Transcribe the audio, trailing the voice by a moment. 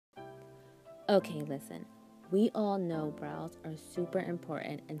Okay, listen. We all know brows are super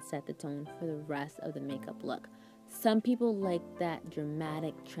important and set the tone for the rest of the makeup look. Some people like that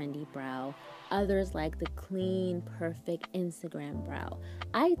dramatic, trendy brow. Others like the clean, perfect Instagram brow.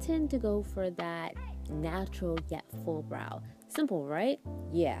 I tend to go for that natural yet full brow. Simple, right?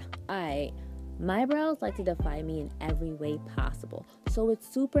 Yeah, my brows like to defy me in every way possible, so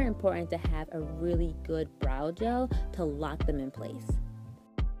it's super important to have a really good brow gel to lock them in place.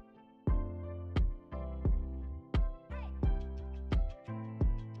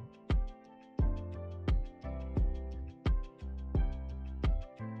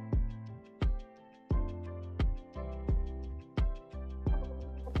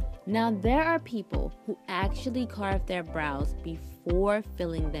 Now, there are people who actually carve their brows before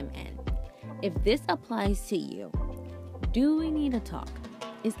filling them in. If this applies to you, do we need to talk?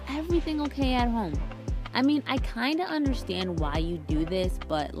 Is everything okay at home? I mean, I kind of understand why you do this,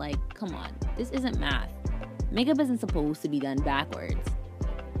 but come on, this isn't math. Makeup isn't supposed to be done backwards.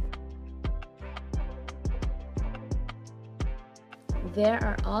 There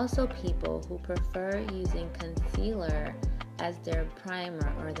are also people who prefer using concealer as their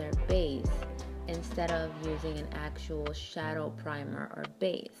primer or their base instead of using an actual shadow primer or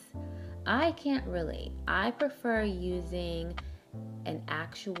base. I can't relate. I prefer using an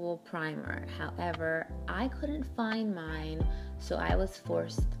actual primer. However, I couldn't find mine, so I was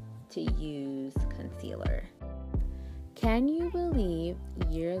forced to use concealer. Can you believe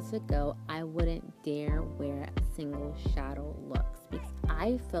years ago I wouldn't dare wear single shadow looks because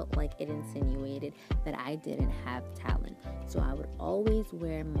I felt like it insinuated that I didn't have talent. So I would always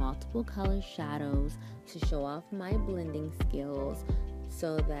wear multiple color shadows to show off my blending skills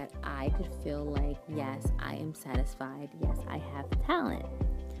so that I could feel like, yes, I am satisfied, yes, I have talent.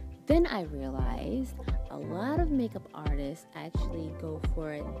 Then I realized a lot of makeup artists actually go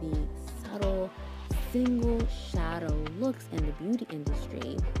for the subtle single shadow looks in the beauty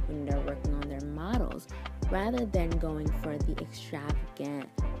industry when they're working on their models, rather than going for the extravagant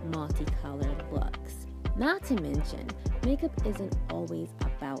multicolored looks. Not to mention, makeup isn't always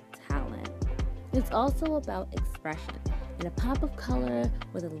about talent. It's also about expression, and a pop of color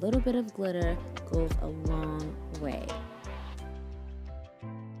with a little bit of glitter goes a long way.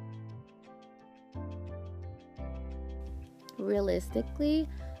 Realistically,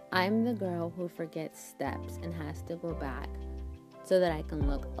 I'm the girl who forgets steps and has to go back so that I can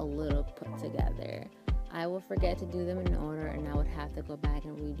look a little put together. I will forget to do them in order and I would have to go back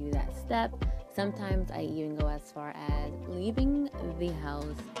and redo that step. Sometimes I even go as far as leaving the house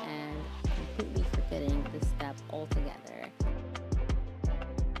and completely forgetting the step altogether.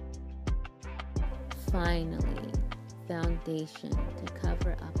 Finally, foundation to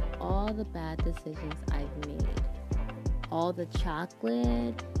cover up all the bad decisions I've made. All the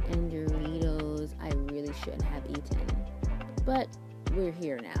chocolate and Doritos I really shouldn't have eaten. But we're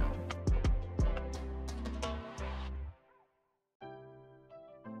here now.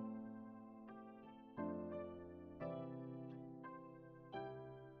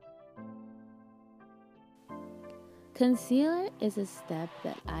 Concealer is a step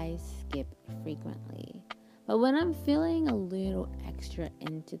that I skip frequently. But when I'm feeling a little extra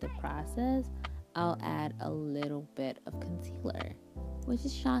into the process, I'll add a little bit of concealer, which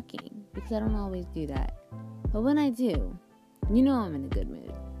is shocking because I don't always do that. But when I do, you know I'm in a good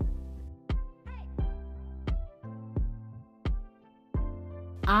mood.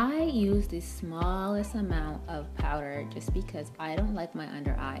 I use the smallest amount of powder just because I don't like my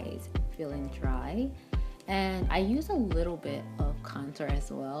under eyes feeling dry. And I use a little bit of contour as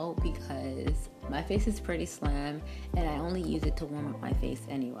well because my face is pretty slim and I only use it to warm up my face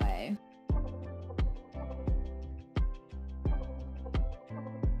anyway.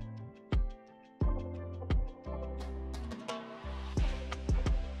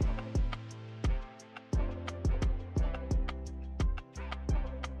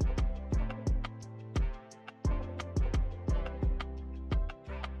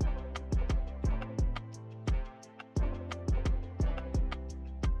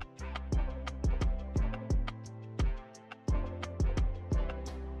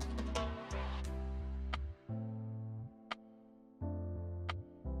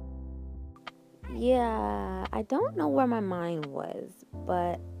 Yeah, I don't know where my mind was,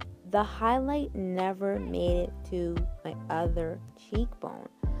 but the highlight never made it to my other cheekbone.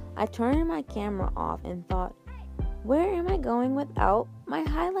 I turned my camera off and thought, where am I going without my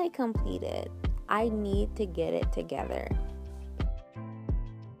highlight completed? I need to get it together.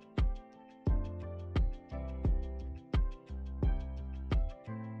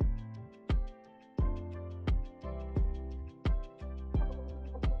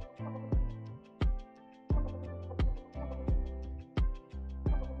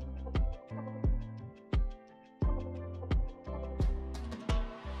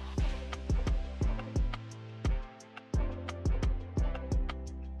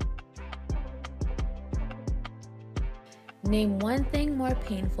 Name one thing more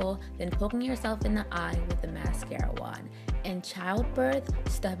painful than poking yourself in the eye with a mascara wand. In childbirth,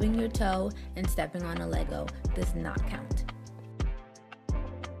 stubbing your toe and stepping on a Lego does not count.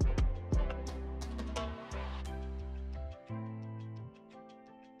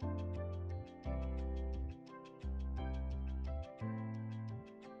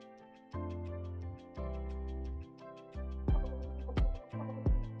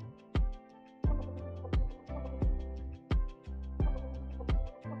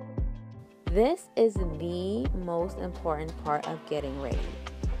 This is the most important part of getting ready.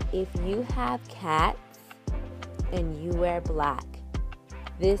 If you have cats and you wear black,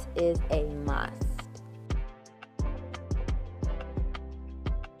 this is a must.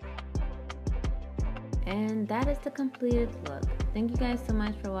 And that is the completed look. Thank you guys so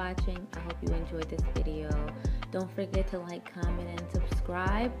much for watching. I hope you enjoyed this video. Don't forget to like, comment, and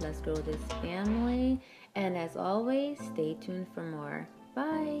subscribe. Let's grow this family. And as always, stay tuned for more.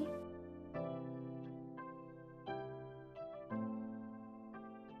 Bye.